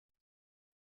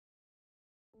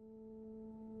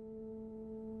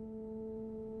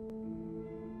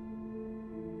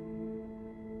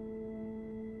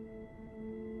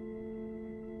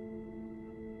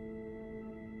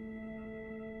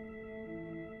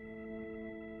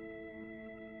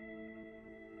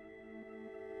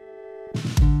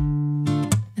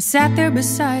sat there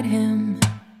beside him,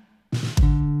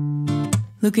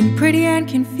 looking pretty and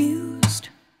confused.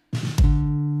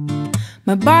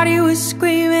 My body was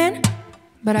screaming,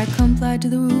 but I complied to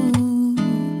the rules.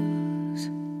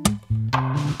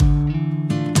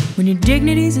 When your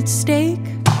dignity's at stake,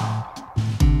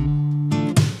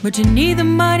 but you need the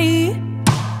money, and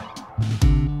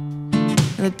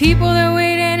the people that are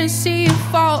waiting to see you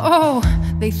fall, oh,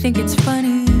 they think it's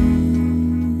funny.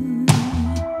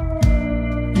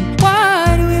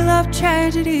 Why do we love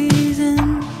tragedies,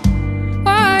 and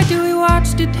why do we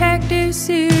watch detective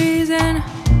series, and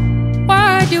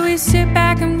why do we sit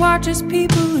back and watch as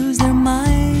people lose their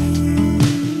minds?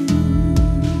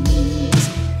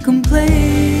 Complacency,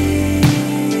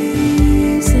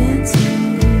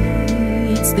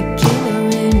 it's the killer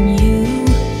in you.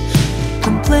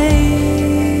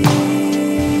 Complacency,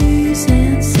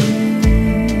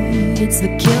 it's the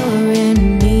killer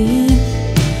in me.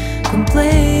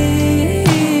 Complacency.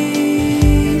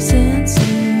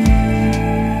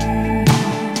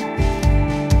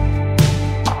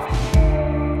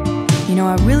 You know,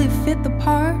 I really fit the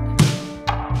part,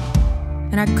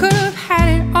 and I could have had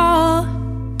it all.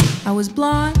 I was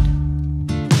blonde,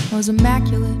 I was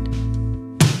immaculate,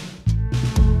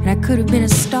 and I could have been a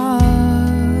star,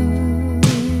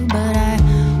 but I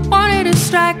wanted to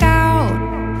strike out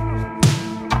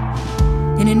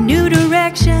in a new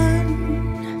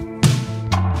direction,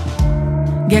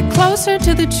 get closer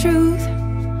to the truth,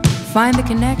 find the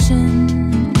connection.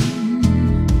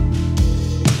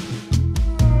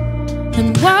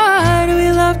 And why do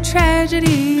we love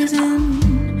tragedies, and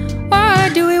why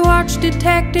do we watch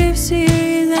detective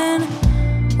series, and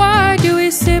why do we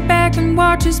sit back and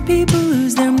watch as people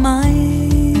lose their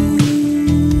minds?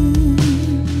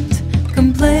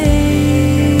 Complacency,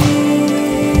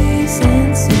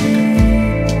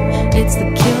 it's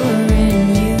the killer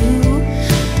in you.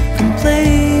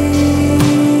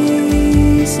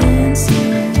 Complacency,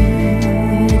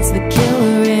 it's the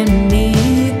killer in me.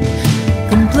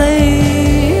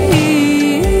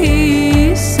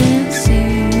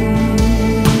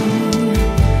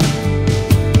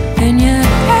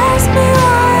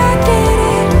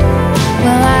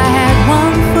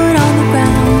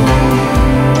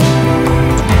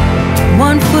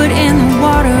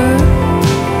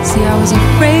 I was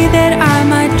afraid that I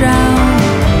might drown,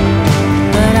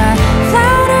 but I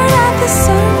floundered at the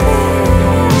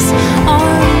surface,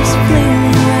 arms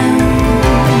flailing around.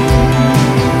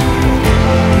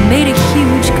 I made a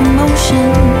huge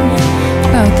commotion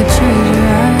about the treasure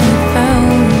I had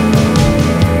found.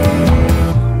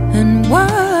 And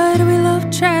why do we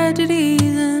love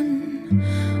tragedies, and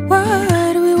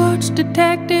why do we watch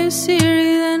detective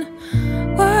series, and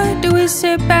why do we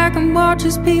sit back and watch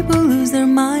as people lose their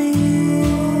minds?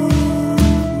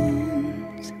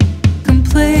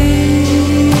 Complacency,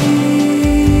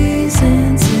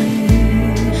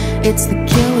 it's the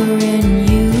killer in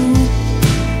you.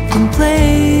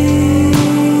 Complacency,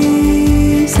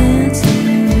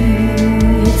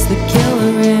 it's the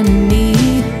killer in me.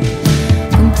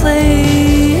 Complacency.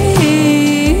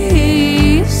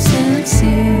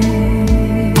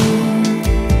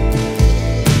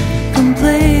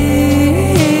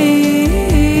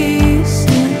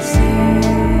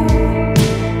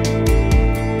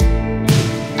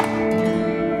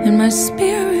 My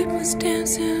spirit was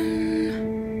dancing,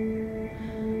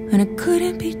 and it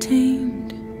couldn't be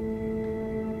tamed.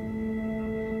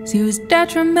 See, it was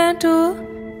detrimental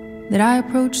that I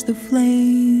approached the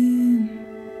flame.